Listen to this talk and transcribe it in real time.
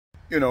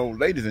You know,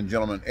 ladies and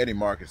gentlemen, Eddie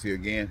Marcus here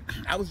again.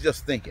 I was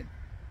just thinking,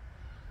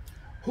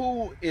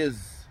 who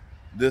is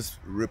this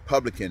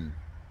Republican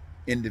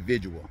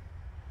individual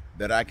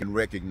that I can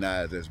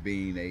recognize as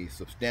being a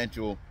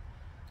substantial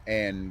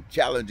and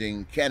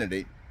challenging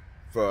candidate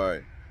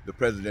for the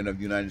President of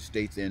the United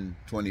States in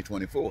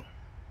 2024?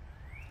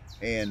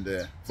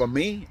 And for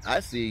me, I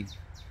see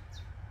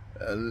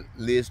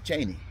Liz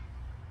Cheney.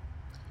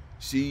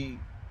 She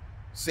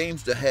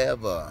seems to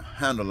have a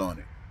handle on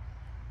it.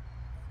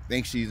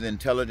 Think she's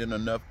intelligent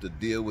enough to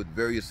deal with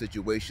various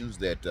situations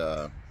that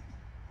the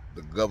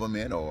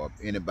government or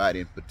anybody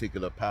in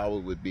particular power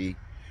would be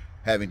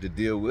having to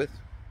deal with.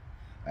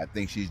 I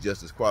think she's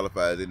just as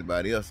qualified as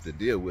anybody else to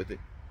deal with it.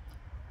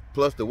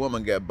 Plus, the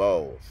woman got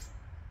balls.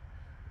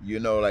 You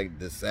know, like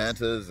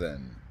DeSantis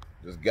and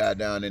this guy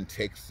down in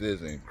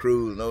Texas and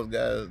Cruz and those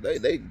guys,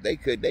 they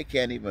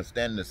can't even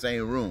stand in the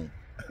same room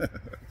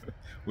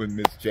with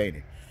Miss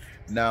Cheney.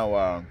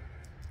 Now,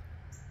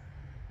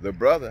 the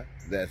brother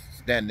that's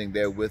standing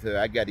there with her,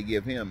 I got to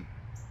give him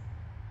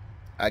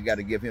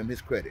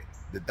his credit.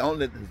 The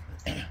only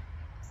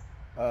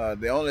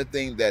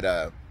thing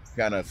that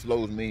kind of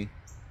slows me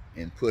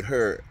and put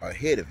her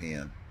ahead of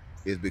him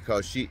is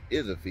because she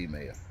is a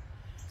female,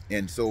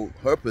 and so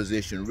her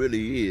position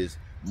really is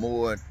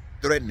more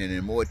threatening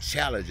and more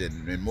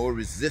challenging and more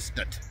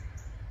resistant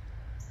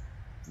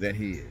than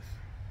he is.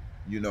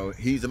 You know,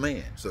 he's a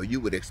man, so you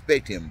would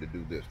expect him to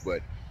do this,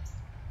 but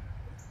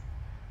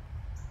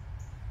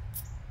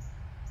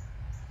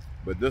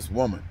this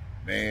woman,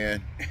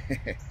 man,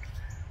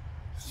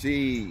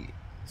 she's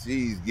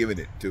giving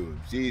it to him.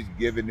 She's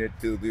giving it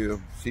to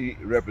them. She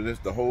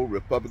represents the whole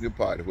Republican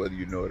Party, whether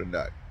you know it or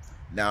not.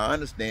 Now, I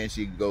understand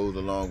she goes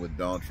along with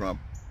Donald Trump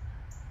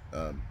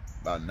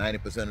about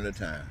 90% of the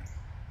time.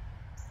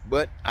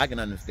 But I can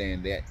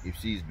understand that. If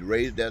she's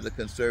raised as a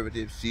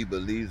conservative, she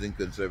believes in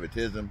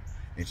conservatism,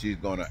 and she's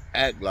going to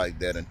act like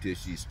that until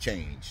she's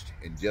changed.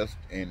 And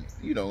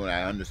you know,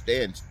 I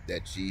understand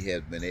that she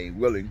has been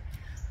willing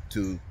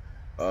to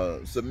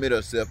submit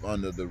herself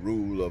under the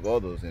rule of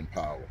others in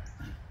power.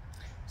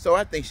 So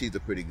I think she's a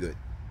pretty good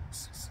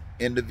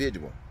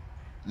individual.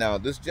 Now,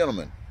 this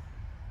gentleman,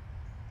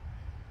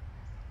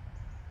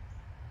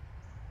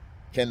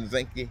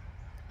 Kenzinski,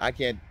 I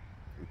can't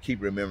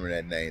keep remembering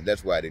that name.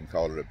 That's why I didn't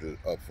call it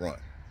up front.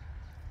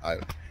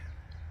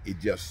 It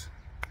just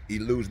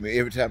eludes me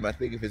every time I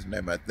think of his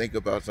name. I think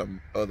about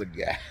some other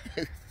guy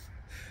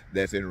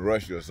that's in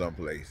Russia or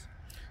someplace.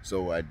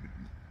 So I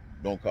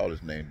don't call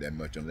his name that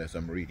much unless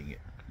I'm reading it.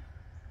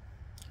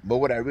 But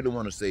what I really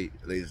want to say,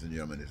 ladies and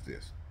gentlemen, is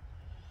this.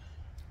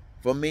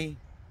 For me,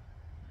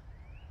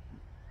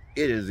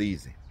 it is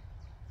easy.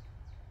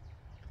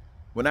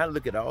 When I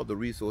look at all the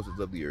resources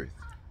of the earth,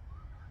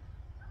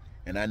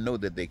 and I know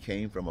that they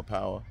came from a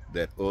power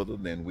that other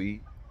than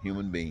we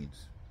human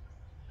beings,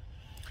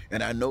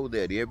 and I know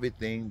that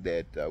everything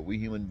that we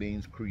human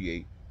beings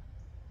create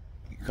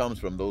comes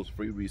from those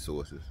free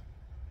resources,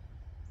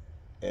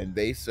 and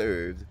they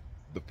serve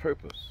the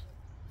purpose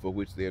for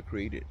which they are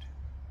created.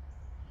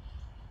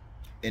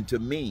 And to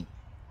me,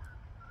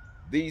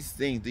 these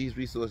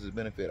resources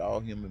benefit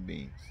all human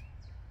beings.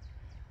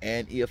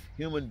 And if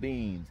human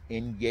beings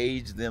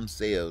engage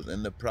themselves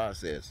in the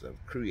process of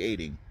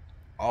creating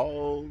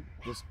all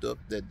the stuff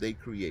that they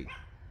create,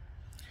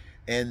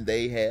 and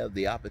they have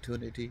the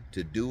opportunity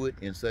to do it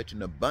in such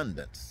an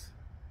abundance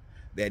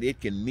that it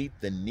can meet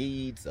the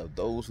needs of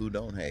those who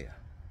don't have,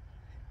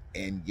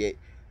 and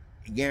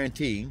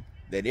guaranteeing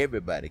that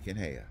everybody can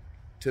have.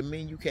 To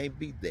me, you can't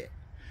beat that.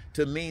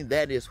 To me,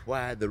 that is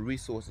why the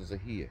resources are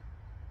here.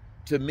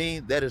 To me,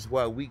 that is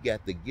why we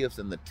got the gifts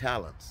and the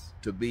talents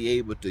to be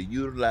able to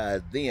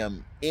utilize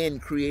them in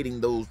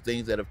creating those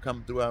things that have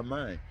come through our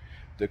mind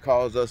to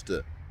cause us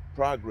to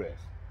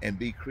progress and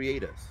be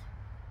creators.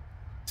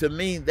 To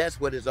me, that's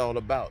what it's all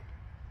about.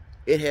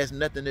 It has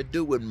nothing to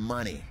do with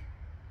money.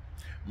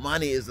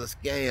 Money is a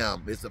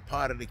scam. It's a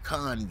part of the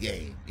con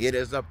game. It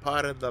is a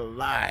part of the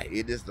lie.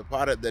 It is a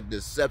part of the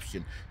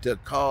deception to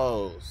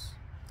cause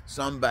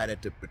somebody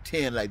to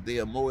pretend like they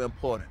are more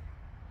important.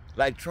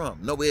 Like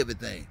Trump, know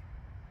everything.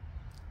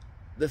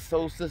 The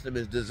soul system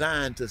is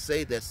designed to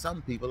say that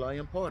some people are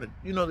important.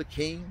 You know, the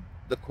king,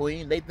 the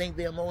queen, they think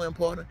they're more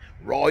important.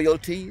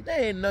 Royalty,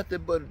 they ain't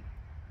nothing but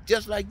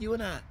just like you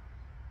and I.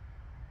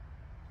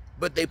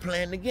 But they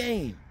playing the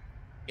game.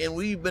 And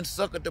we've been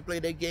suckered to play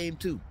that game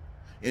too.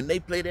 And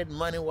they play that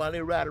money while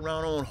they ride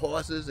around on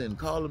horses and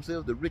call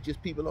themselves the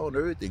richest people on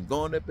earth and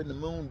going up in the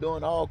moon,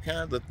 doing all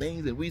kinds of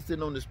things. And we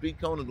sitting on the street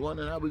corners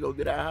wondering how we gonna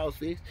get our house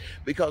fixed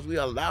because we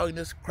are allowing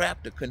this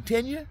crap to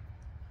continue.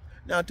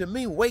 Now, to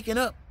me, waking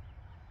up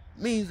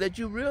means that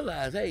you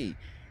realize, hey,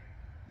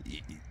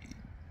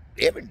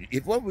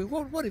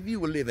 what if you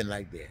were living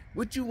like that?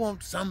 Would you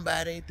want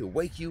somebody to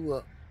wake you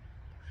up?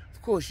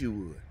 Of course you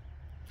would.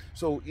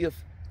 So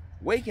if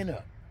waking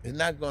up is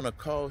not going to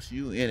cost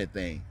you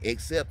anything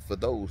except for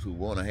those who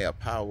want to have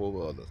power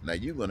over others, now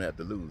you're going to have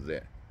to lose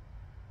that.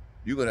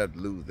 You're going to have to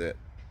lose that.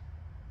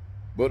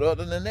 But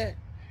other than that,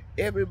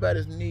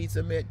 everybody's needs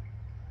are met.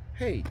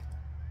 Hey,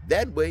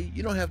 That way,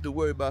 you don't have to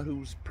worry about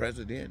who's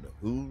president or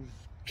who's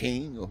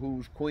king or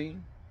who's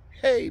queen.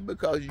 Hey,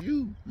 because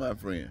you, my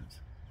friends,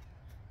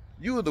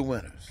 you are the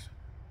winners.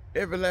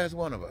 Every last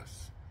one of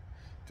us.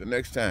 Till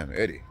next time,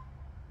 Eddie.